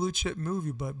exactly a blue chip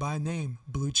movie, but by name,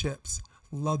 Blue Chips.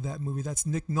 Love that movie. That's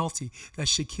Nick Nolte.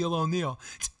 That's Shaquille O'Neal.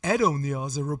 It's Ed O'Neal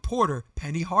as a reporter.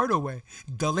 Penny Hardaway.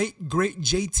 The late, great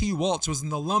J.T. Walsh was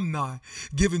an alumni,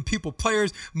 giving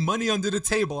players money under the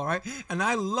table, all right? And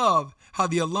I love how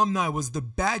the alumni was the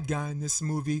bad guy in this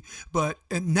movie.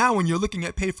 And now when you're looking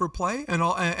at pay for play and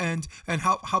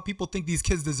how people think these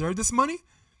kids deserve this money,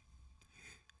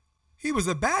 he was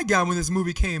a bad guy when this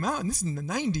movie came out, and this is in the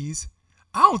 90s.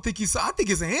 I think he's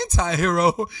an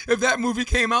anti-hero if that movie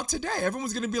came out today.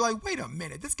 Everyone's going to be like, wait a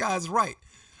minute, this guy's right.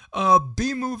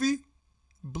 B movie,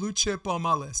 Blue Chip on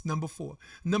my list, number 4.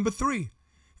 Number 3,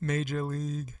 Major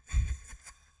League.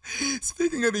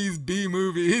 Speaking of these B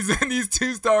movies and these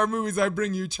 2-star movies, I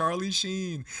bring you Charlie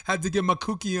Sheen. Had to get my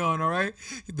cookie on, all right?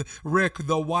 Rick,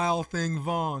 the Wild Thing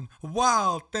Vaughn.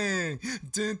 Wild Thing.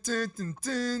 Dun, dun, dun,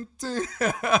 dun, dun.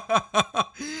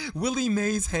 Willie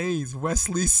Mays Hayes,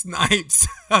 Wesley Snipes,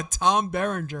 Tom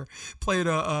Berenger played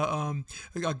a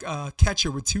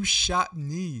catcher with 2 shot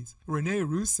knees. Renee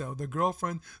Russo, the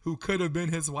girlfriend who could have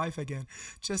been his wife again.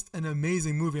 Just an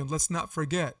amazing movie. And let's not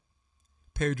forget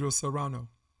Pedro Serrano.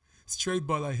 Straight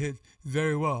ball I hit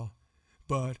very well,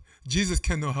 but Jesus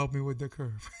cannot help me with the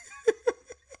curve.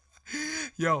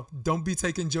 Yo, don't be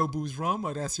taking Joe Boo's rum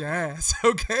or that's your ass,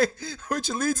 okay? Which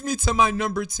leads me to my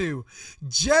number 2,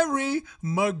 Jerry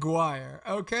Maguire,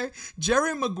 okay?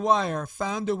 Jerry Maguire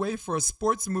found a way for a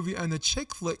sports movie and a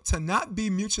chick flick to not be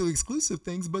mutually exclusive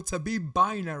things, but to be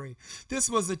binary. This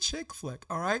was a chick flick,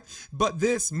 all right? But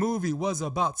this movie was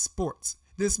about sports.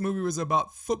 This movie was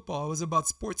about football. It was about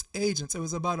sports agents. It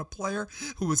was about a player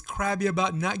who was crabby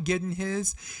about not getting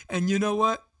his. And you know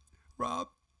what, Rob?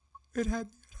 It had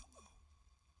me at hello.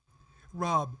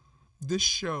 Rob, this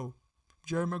show,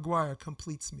 Jerry Maguire,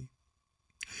 completes me.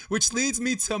 Which leads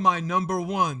me to my number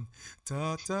 1.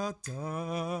 Da, da,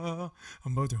 da.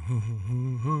 I'm about to...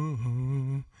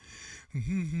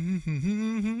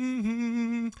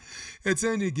 It's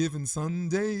any given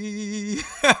Sunday.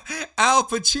 Al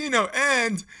Pacino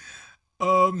and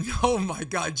oh my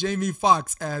God, Jamie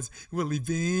Foxx as Willie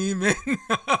Beeman.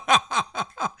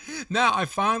 Now I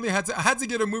finally had to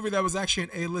get a movie that was actually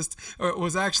an A-list, or it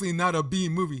was actually not a B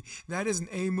movie. That is an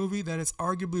A movie that is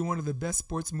arguably one of the best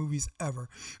sports movies ever.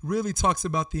 Really talks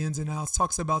about the ins and outs,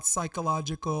 talks about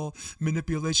psychological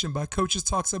manipulation by coaches,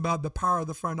 talks about the power of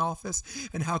the front office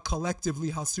and how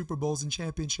collectively how Super Bowls and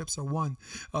championships are won,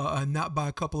 not by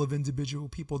a couple of individual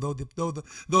people, though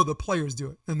the players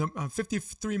do it. And the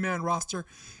 53-man roster,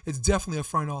 it's definitely a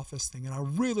front office thing. And I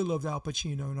really loved Al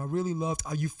Pacino, and I really loved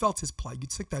how you felt his plight. You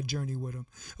took that journey with him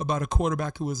about a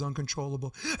quarterback who was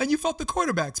uncontrollable, and you felt the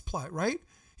quarterback's plight, right?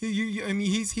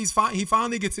 He's fine. He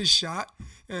finally gets his shot,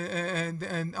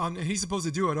 and he's supposed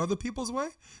to do it other people's way,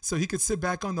 so he could sit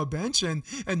back on the bench and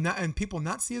people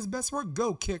not see his best work.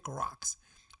 Go kick rocks.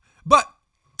 But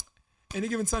any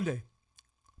given Sunday,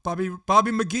 Bobby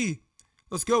McGee,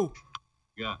 let's go.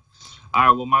 Yeah. All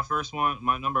right. Well, my first one,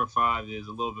 my number 5 is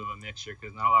a little bit of a mixture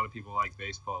because not a lot of people like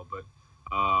baseball, but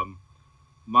I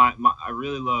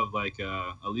really love like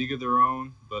A League of Their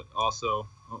Own, but also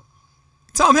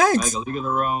Tom Hanks. Like A League of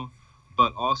Their Own,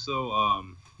 but also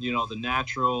The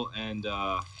Natural and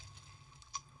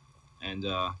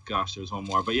gosh, there's one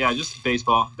more, but yeah, just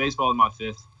baseball. Baseball is my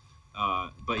 5th.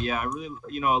 But yeah, I really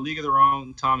A League of Their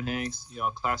Own, Tom Hanks,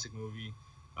 a classic movie.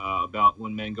 About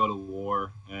when men go to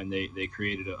war, and they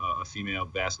created a female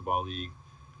basketball league.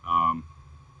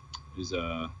 It was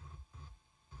a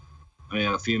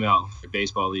female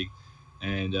baseball league,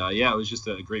 and it was just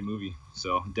a great movie.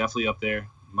 So definitely up there,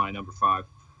 my number 5.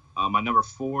 My number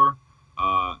 4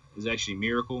 is actually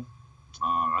Miracle.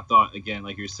 I thought, again,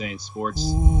 like you were saying, sports.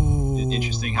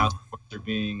 Interesting how sports are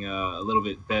being a little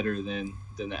bit better than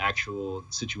the actual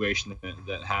situation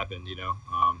that happened.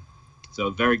 So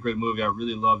a very great movie. I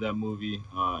really love that movie,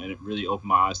 and it really opened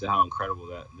my eyes to how incredible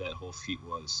that whole feat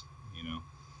was.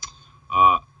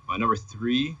 My number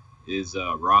 3 is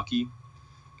Rocky.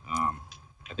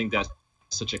 I think that's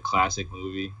such a classic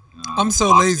movie. I'm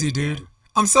so lazy, dude.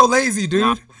 I'm so lazy,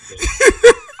 dude.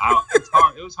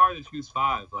 It was hard to choose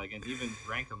 5, and even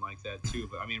rank them like that too.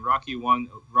 But I mean, Rocky 1,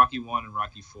 and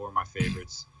Rocky 4 are my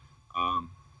favorites.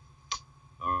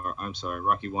 I'm sorry,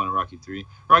 Rocky 1 and Rocky 3.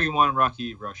 Rocky 1 and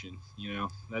Rocky Russian,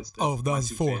 that's that's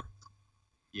 4. Favorites.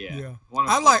 Yeah.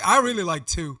 I really like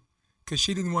 2 because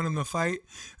she didn't want him to fight,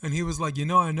 and he was like,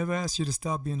 I never asked you to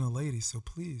stop being a lady, so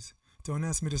please don't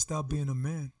ask me to stop being a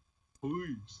man.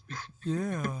 Please.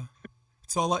 Yeah.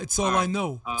 It's all I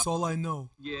know. It's all I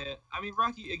know. Yeah, I mean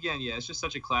Rocky again. Yeah, it's just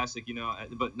such a classic,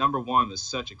 But number 1 was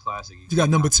such a classic. You got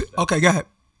number 2. Okay, go ahead.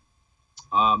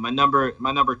 My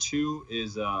number 2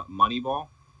 is Moneyball.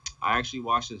 I actually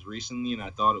watched this recently, and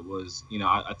I thought it was,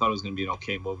 I thought it was going to be an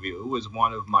okay movie. It was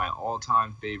one of my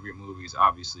all-time favorite movies,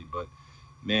 obviously, but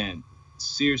man,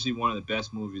 seriously, one of the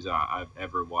best movies I've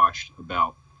ever watched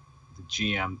about the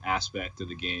GM aspect of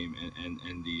the game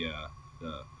and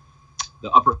the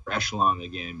upper echelon of the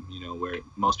game. Where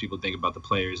most people think about the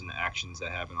players and the actions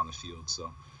that happen on the field.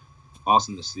 So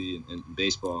awesome to see, and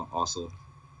baseball also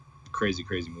crazy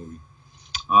movie.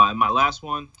 And my last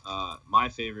one, my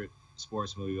favorite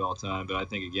sports movie of all time, but I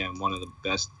think, again, one of the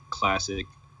best classic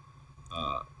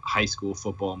high school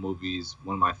football movies,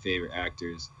 one of my favorite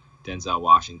actors, Denzel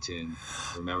Washington.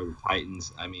 Remember the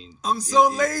Titans? I mean, I'm so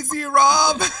lazy,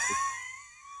 Rob.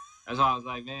 That's why I was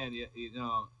like, man,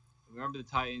 remember the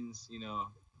Titans?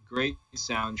 Great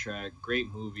soundtrack, great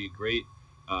movie, great.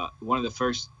 One of the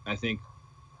first, I think,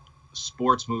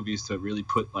 sports movies to really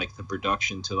put like the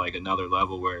production to like another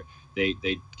level, where they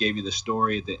gave you the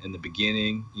story in the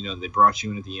beginning. They brought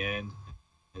you in at the end,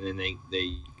 and then they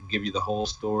give you the whole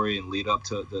story and lead up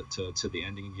to the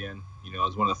ending again. It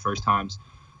was one of the first times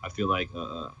I feel like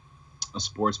a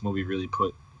sports movie really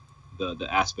put the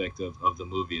aspect of the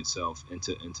movie itself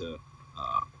into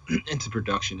into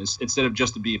production, instead of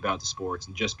just to be about the sports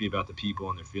and just be about the people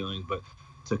and their feelings, but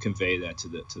to convey that to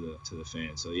the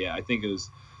fans. So yeah, I think it was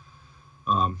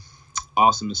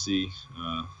awesome to see.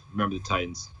 Remember the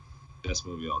Titans, best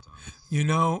movie of all time.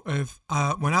 If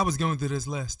when I was going through this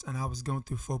list and I was going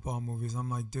through football movies, I'm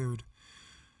like, dude,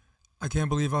 I can't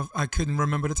believe I couldn't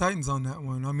remember the Titans on that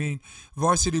one. I mean,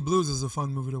 Varsity Blues is a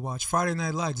fun movie to watch. Friday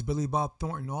Night Lights, Billy Bob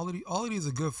Thornton, all of these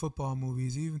are good football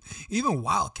movies. Even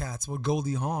Wildcats with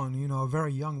Goldie Hawn, a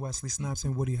very young Wesley Snipes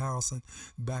and Woody Harrelson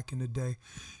back in the day.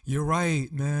 You're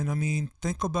right, man. I mean,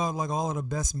 think about like all of the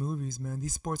best movies, man.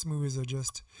 These sports movies are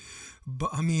just.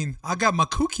 But I mean, I got my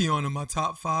Kookie on in my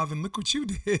top 5, and look what you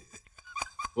did.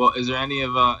 Well, is there any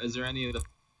of the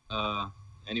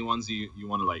any ones you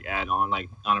want to like add on, like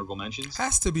honorable mentions?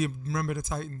 Has to be Remember the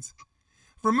Titans.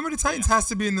 Remember the Titans has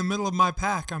to be in the middle of my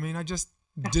pack. I mean, I just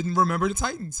didn't remember the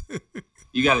Titans.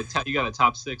 You got a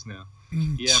top 6 now.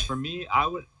 Yeah, for me,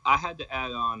 I had to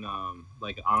add on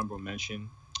like an honorable mention.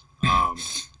 I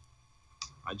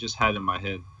just had it in my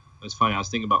head. It's funny. I was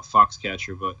thinking about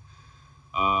Foxcatcher, but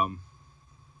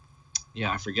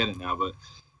yeah, I forget it now. But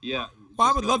yeah. Well,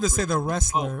 I would love to say the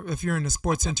wrestler if you're into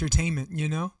sports entertainment,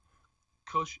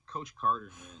 Coach Carter,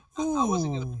 man. I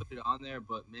wasn't gonna put it on there,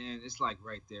 but man, it's like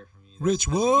right there for me. Rich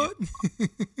Wood,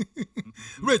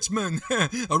 Richmond,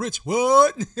 a Rich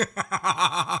Wood.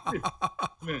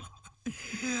 Man.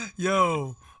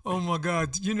 Yo, oh my God,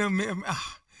 man.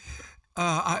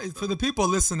 For the people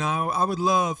listening, I would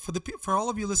love for all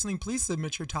of you listening, please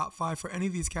submit your top 5 for any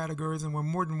of these categories, and we're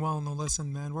more than willing to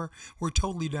listen, man. We're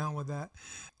totally down with that.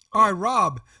 All right,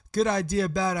 Rob, good idea,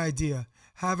 bad idea.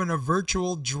 Having a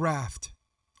virtual draft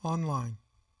online.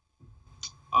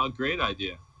 Great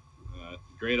idea.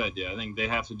 Great idea. I think they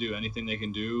have to do anything they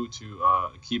can do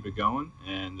to keep it going,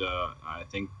 and I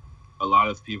think a lot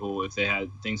of people, if they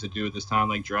had things to do at this time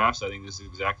like drafts, I think this is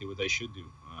exactly what they should do.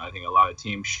 I think a lot of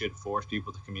teams should force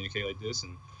people to communicate like this,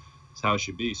 and it's how it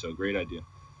should be. So great idea.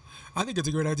 I think it's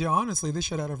a great idea. Honestly, they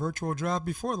should have a virtual draft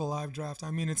before the live draft.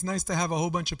 I mean, it's nice to have a whole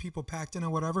bunch of people packed in or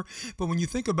whatever. But when you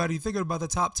think about it, you think about the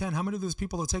top 10. How many of those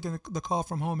people are taking the call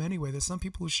from home anyway? There's some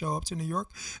people who show up to New York,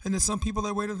 and there's some people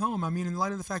that wait at home. I mean, in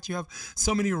light of the fact you have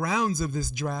so many rounds of this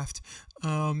draft,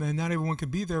 and not everyone can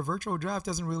be there, virtual draft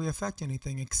doesn't really affect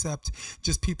anything except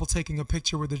just people taking a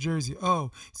picture with the jersey.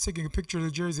 Oh, he's taking a picture of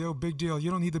the jersey. Oh, big deal.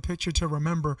 You don't need the picture to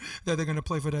remember that they're going to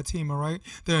play for that team, all right?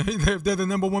 They're the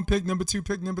number 1 pick, number 2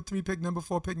 pick, number 3 pick, number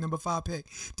 4 pick, number 5 pick.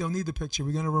 Don't need the picture.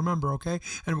 We're going to remember, okay?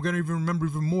 And we're going to even remember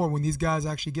even more when these guys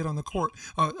actually get on the court,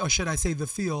 or should I say the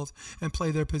field, and play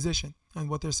their position and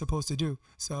what they're supposed to do.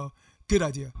 So, good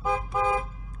idea.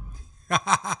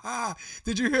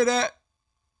 Did you hear that?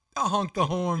 I'll honk the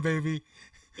horn, baby.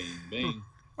 Bang, bang.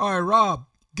 All right, Rob,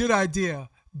 good idea,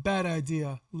 bad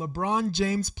idea. LeBron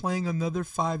James playing another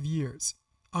 5 years.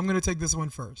 I'm going to take this one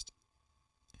first.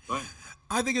 Right.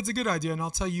 I think it's a good idea, and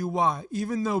I'll tell you why.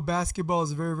 Even though basketball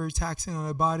is very, very taxing on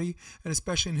the body, and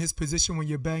especially in his position when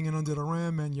you're banging under the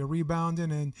rim and you're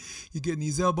rebounding and you're getting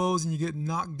these elbows and you're getting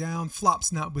knocked down,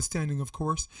 flops notwithstanding, of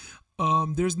course,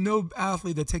 there's no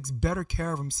athlete that takes better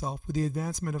care of himself with the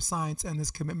advancement of science and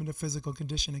his commitment to physical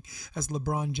conditioning as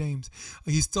LeBron James.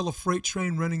 He's still a freight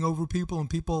train running over people, and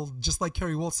people, just like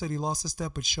Kerry Waltz said, he lost a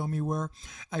step, but show me where.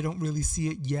 I don't really see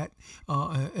it yet,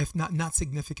 if not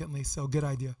significantly. So good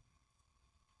idea.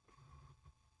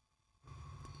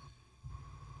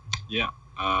 Yeah,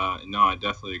 no, I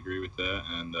definitely agree with that,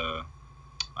 and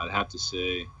I'd have to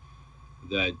say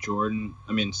that LeBron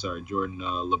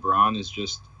is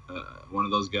just one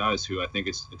of those guys who I think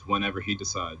it's whenever he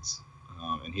decides,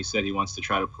 and he said he wants to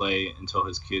try to play until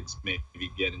his kids maybe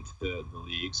get into the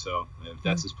league. So if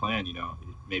that's his plan, he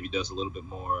maybe does a little bit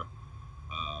more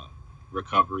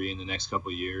recovery in the next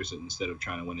couple of years instead of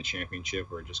trying to win a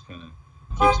championship, or just kind of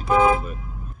keeps it going. But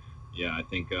yeah, I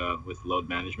think with load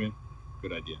management,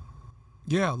 good idea.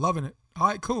 Yeah, loving it. All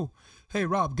right, cool. Hey,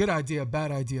 Rob, good idea,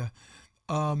 bad idea.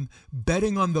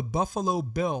 Betting on the Buffalo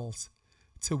Bills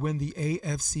to win the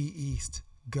AFC East.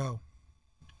 Go.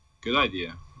 Good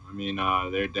idea. I mean,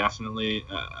 they're definitely,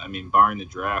 barring the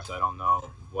draft, I don't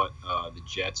know what the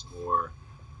Jets or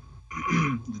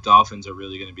the Dolphins are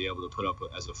really going to be able to put up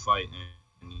as a fight.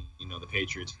 the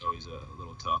Patriots are always a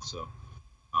little tough. So,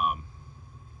 um,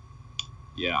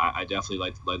 yeah, I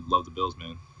definitely love the Bills,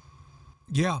 man.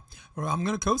 Yeah, or I'm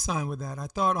going to co-sign with that. I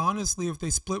thought honestly, if they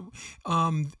split,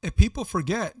 if people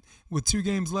forget, with 2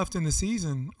 games left in the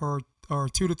season, or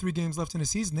 2 to 3 games left in the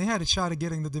season, they had a shot at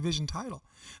getting the division title.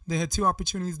 They had 2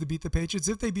 opportunities to beat the Patriots.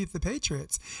 If they beat the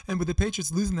Patriots, and with the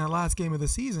Patriots losing that last game of the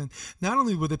season, not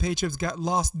only would the Patriots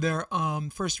lost their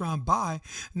first round bye,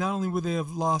 not only would they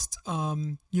have lost,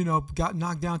 got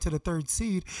knocked down to the 3rd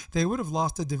seed, they would have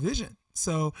lost a division.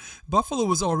 So Buffalo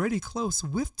was already close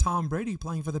with Tom Brady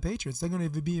playing for the Patriots. They're going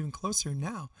to be even closer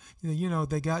now.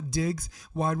 They got Diggs,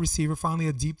 wide receiver, finally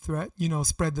a deep threat.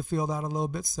 Spread the field out a little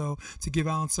bit so to give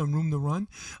Allen some room to run.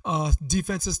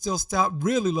 Defense is still stout.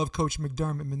 Really love Coach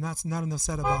McDermott, man. That's not enough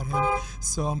said about him.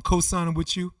 So I'm co-signing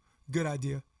with you. Good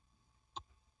idea.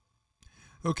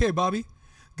 Okay, Bobby.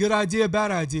 Good idea,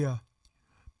 bad idea.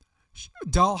 Phil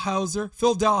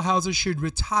Dalhausser should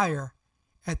retire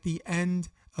at the end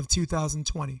of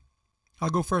 2020. I'll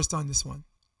go first on this one.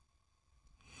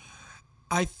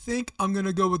 I think I'm going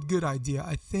to go with good idea.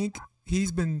 I think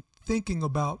he's been thinking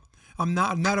about, I'm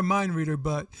not a mind reader,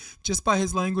 but just by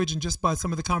his language and just by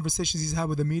some of the conversations he's had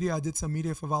with the media, I did some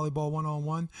media for Volleyball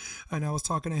 1-on-1, and I was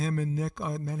talking to him and Nick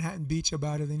at Manhattan Beach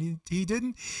about it, and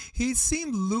he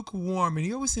seemed lukewarm, and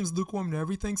he always seems lukewarm to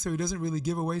everything, so he doesn't really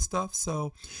give away stuff.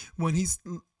 So when he's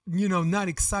not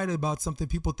excited about something,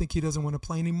 people think he doesn't want to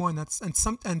play anymore, and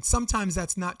sometimes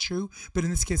that's not true, but in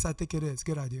this case, I think it is.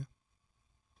 Good idea.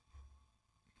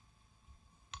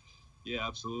 Yeah,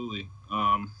 absolutely.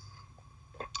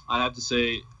 I'd have to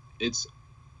say it's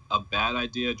a bad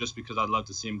idea just because I'd love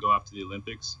to see him go after the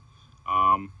Olympics.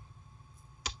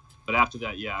 But after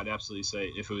that, yeah, I'd absolutely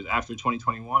say if it was after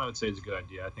 2021, I would say it's a good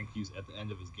idea. I think he's at the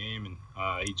end of his game, and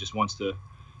he just wants to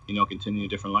continue a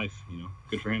different life.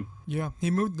 Good for him. Yeah, they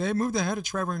moved ahead of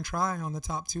Trevor and Try on the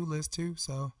top 2 list too.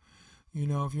 So,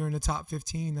 if you're in the top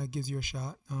 15, that gives you a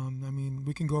shot.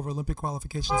 We can go over Olympic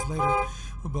qualifications later,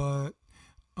 but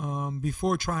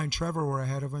before Try and Trevor were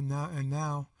ahead of him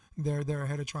now they're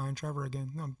ahead of Try and Trevor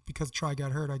again because Try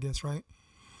got hurt, I guess, right?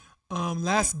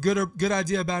 Last good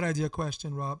idea, bad idea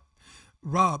question, Rob.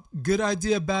 Rob, good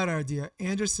idea, bad idea.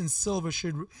 Anderson Silva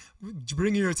should,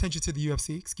 bring your attention to the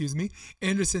UFC, excuse me.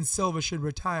 Anderson Silva should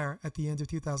retire at the end of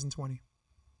 2020.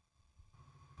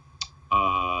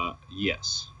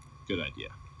 Yes, good idea.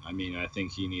 I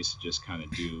think he needs to just kind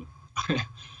of do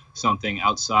something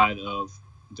outside of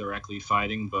directly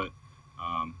fighting, but,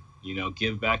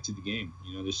 give back to the game.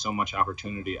 There's so much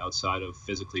opportunity outside of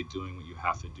physically doing what you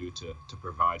have to do to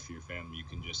provide for your family. You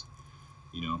can just,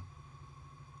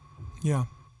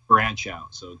 branch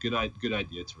out. So good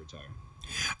idea to retire.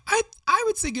 I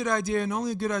would say good idea, and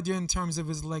only a good idea in terms of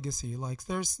his legacy. Like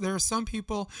there are some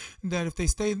people that if they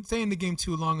stay in the game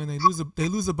too long and they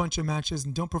lose a bunch of matches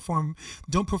and don't perform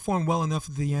well enough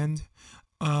at the end,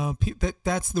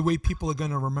 that's the way people are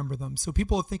going to remember them. So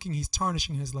people are thinking he's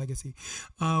tarnishing his legacy.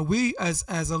 We as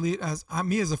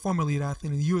me as a former elite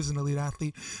athlete and you as an elite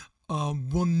athlete,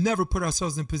 we'll never put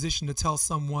ourselves in position to tell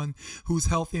someone who's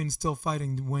healthy and still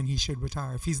fighting when he should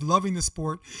retire. If he's loving the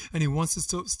sport and he wants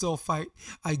to still fight,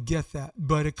 I get that,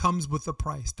 but it comes with a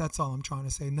price. That's all I'm trying to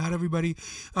say. Not everybody,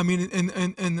 in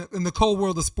the cold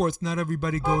world of sports, not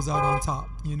everybody goes out on top,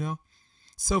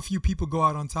 So few people go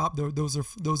out on top. Those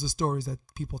are stories that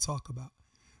people talk about,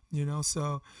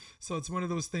 So it's one of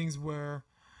those things where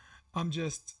I'm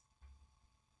just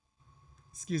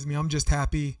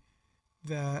happy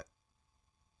that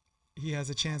he has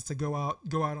a chance to go out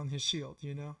on his shield,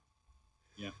 Yeah.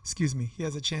 Excuse me. He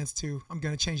has a chance to. I'm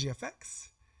gonna change the effects.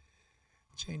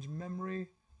 Change memory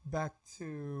back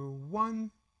to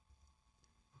 1,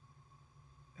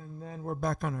 and then we're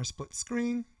back on our split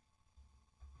screen.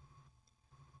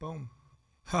 Boom.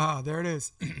 There it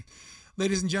is.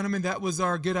 Ladies and gentlemen, that was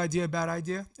our good idea, bad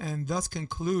idea, and thus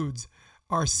concludes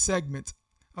our segment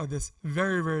of this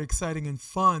very, very exciting and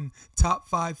fun top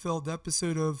 5 filled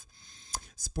episode of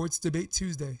Sports Debate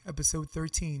Tuesday, episode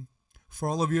 13. For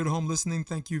all of you at home listening,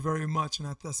 thank you very much. And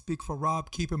I speak for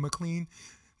Rob, keeping McLean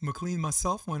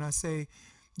myself when I say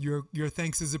your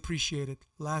thanks is appreciated.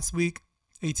 Last week,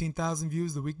 18,000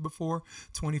 views. The week before,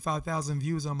 25,000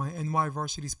 views on my NY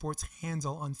Varsity Sports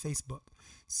handle on Facebook.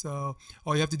 So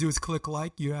all you have to do is click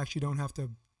like. You actually don't have to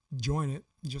join it.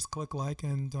 You just click like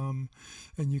and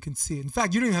you can see it. In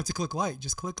fact, you don't even have to click like.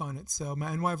 Just click on it. So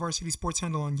my NY Varsity Sports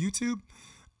handle on YouTube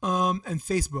and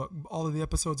Facebook. All of the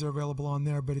episodes are available on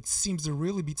there, but it seems to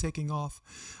really be taking off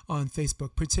on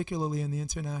Facebook, particularly in the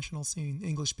international scene,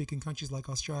 English-speaking countries like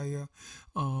Australia,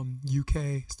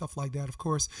 UK, stuff like that. Of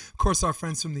course, our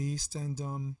friends from the East,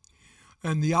 and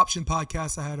And the Option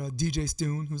podcast, I had a DJ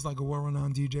Stoon, who's like a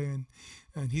well-renowned DJ,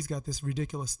 and he's got this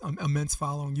ridiculous, immense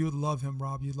following. You would love him,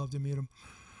 Rob. You'd love to meet him.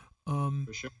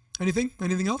 For sure.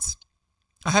 Anything else?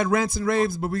 I had rants and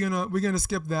raves, but we're gonna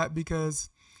skip that because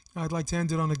I'd like to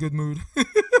end it on a good mood.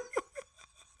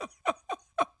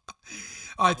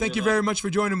 All right, thank you very much for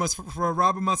joining us. For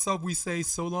Rob and myself, we say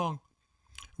so long.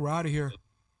 We're out of here.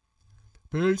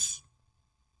 Peace.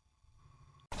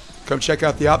 Come check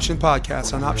out the Option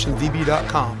Podcast on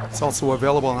OptionVB.com. It's also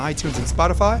available on iTunes and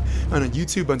Spotify and on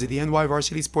YouTube under the NY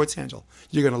Varsity Sports handle.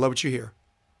 You're going to love what you hear.